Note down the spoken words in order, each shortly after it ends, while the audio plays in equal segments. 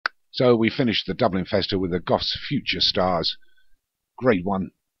So we finished the Dublin Festival with the Goffs Future Stars Grade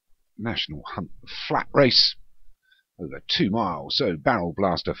 1 National Hunt Flat Race over 2 miles. So Barrel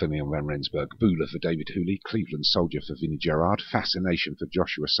Blaster for Leon Van Rensburg, Booler for David Hooley, Cleveland Soldier for Vinnie Gerard, Fascination for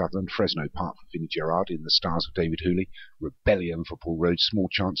Joshua Sutherland, Fresno Park for Vinnie Gerard, In the Stars for David Hooley, Rebellion for Paul Rhodes, Small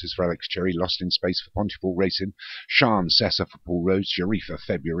Chances for Alex Cherry, Lost in Space for Pontypool Racing, Shan Sessa for Paul Rhodes, Sharifa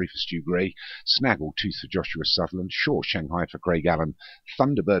February for Stu Gray, Snaggle Tooth for Joshua Sutherland, Shaw Shanghai for Craig Allen,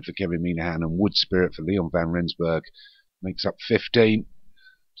 Thunderbird for Kevin Minahan, and Wood Spirit for Leon Van Rensburg makes up 15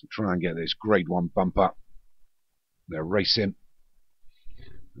 to try and get this Grade 1 bumper. They're racing,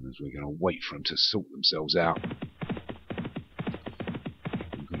 and as we're going to wait for them to sort themselves out,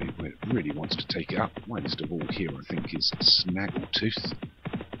 where it really wants to take it up. Widest of all here, I think, is Snaggletooth.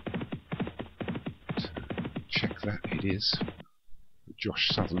 Check that, it is Josh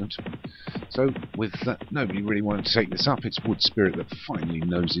Sutherland. So, with nobody really wanting to take this up, it's Wood Spirit that finally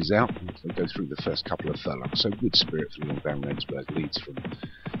noses out. They go through the first couple of furlongs. So, Wood Spirit for Leon Van Rensburg leads from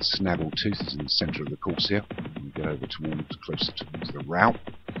Snaggletooth, is in the centre of the course here. We get over closer towards the route.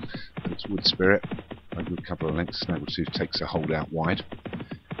 But it's Wood Spirit. A good couple of lengths. Snaggletooth takes a hold out wide.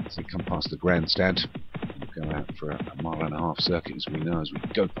 As they come past the grandstand, we'll go out for a 1.5 mile circuit, as we know, as we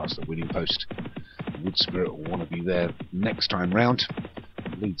go past the winning post. Wood Spirit will want to be there next time round.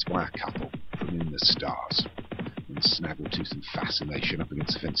 Leads by a couple from In the Stars. And Snaggletooth and Fascination up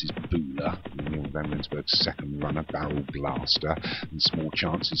against the fences Booler, and Leon Van Rensburg's second runner, Barrel Blaster, and Small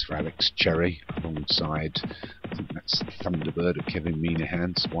Chances for Alex Cherry, alongside, I think that's Thunderbird of Kevin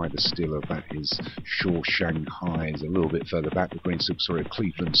Minahan. Wide the still of that is Shaw Shanghai, is a little bit further back. The Green Silk Story of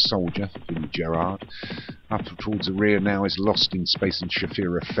Cleveland Soldier for Vinnie Gerard. Up towards the rear now is Lost in Space and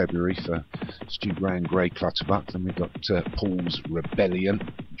Shafira February for Stu Gray and Grey Clutterbuck. Then we've got Paul's Rebellion,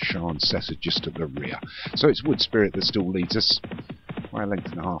 and Sean Sessa just at the rear. So it's Wood Spirit that still leads us by a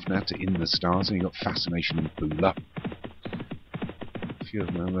length and a half now to In the Stars, and you've got Fascination and Booler. A few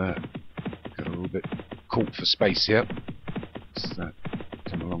of them got a little bit caught for space here. It's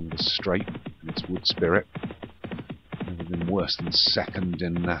come along the straight, and it's Wood Spirit. Never been worse than second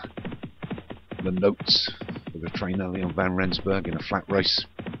in the notes for the trainer Leon Van Rensburg in a flat race.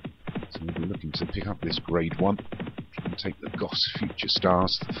 So we'll be looking to pick up this Grade 1 and take the Goss Future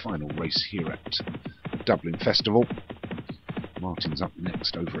Stars, the final race here at the Dublin Festival. Martin's up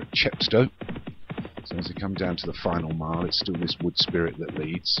next over at Chepstow. So as they come down to the final mile, it's still this Wood Spirit that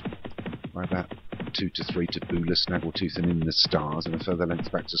leads by about 2 to 3 to Booler, Snaggletooth and In the Stars, and a further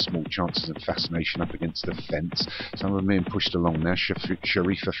length back to Small Chances and Fascination up against the fence. Some of them being pushed along now.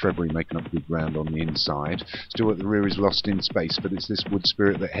 Sharifa February making up good ground on the inside. Still at the rear is Lost in Space, but it's this Wood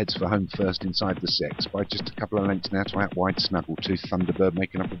Spirit that heads for home first inside the six by just a couple of lengths now to out wide Snaggletooth. Thunderbird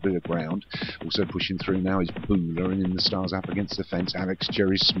making up a bit of ground. Also pushing through now is Booler, and In the Stars up against the fence. Alex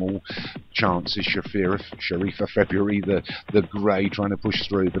Cherry's Small Chances, Sharifa February, the grey trying to push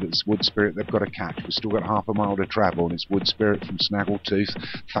through, but it's Wood Spirit they've got to catch. We've still got 1/2 mile to travel, and it's Wood Spirit from Snaggletooth,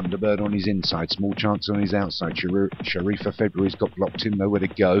 Thunderbird on his inside, Small Chance on his outside. Sharifa February's got blocked in, nowhere to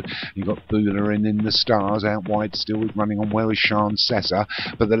go. You've got Booler in the Stars, out wide still, running on well is Sean Sessa,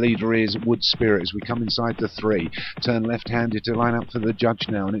 but the leader is Wood Spirit as we come inside the 3. Turn left-handed to line up for the judge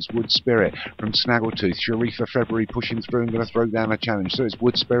now, and it's Wood Spirit from Snaggletooth. Sharifa February pushing through and going to throw down a challenge, so it's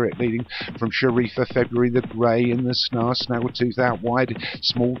Wood Spirit leading from Sharifa February, the grey in the Stars, Snaggletooth out wide,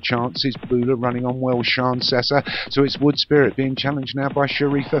 Small Chances, Booler running on well, Sean Sessa. So it's Wood Spirit being challenged now by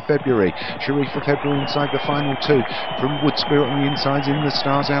Sharifa February. Sharifa February inside the final 2 from Wood Spirit on the insides. In the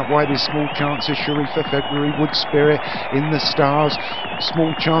Stars out wide is Small Chances, Sharifa February, Wood Spirit, In the Stars.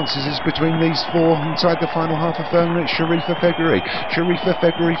 Small Chances is between these 4 inside the final half a furlong. It's Sharifa February. Sharifa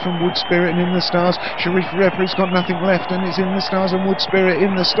February from Wood Spirit and In the Stars. Sharifa February's got nothing left, and it's In the Stars and Wood Spirit.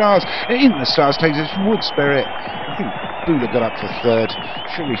 In the Stars. In the Stars takes it from Wood Spirit. I think Booler got up for 3rd.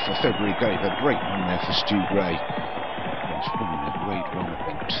 Sharifa February gave a great run there for Stu Gray. It's winning a Grade 1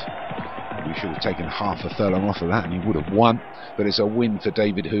 event. We should have taken 1/2 furlong off of that and he would have won. But it's a win for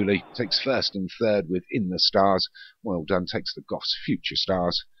David Hooley. Takes 1st and 3rd with In the Stars. Well done. Takes the Goss Future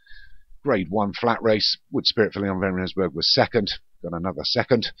Stars. Grade 1 flat race. Wood Spirit for Leon Van Rensburg was 2nd. Got another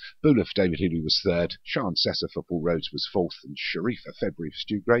 2nd. Booler for David Hooley was 3rd. Sean Sessa for Paul Rhodes was 4th. And Sharifa February for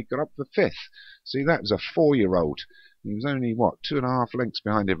Stu Gray got up for 5th. See, that was a 4-year-old. He was only, 2.5 lengths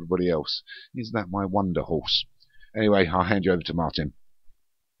behind everybody else. Isn't that my wonder horse? Anyway, I'll hand you over to Martin.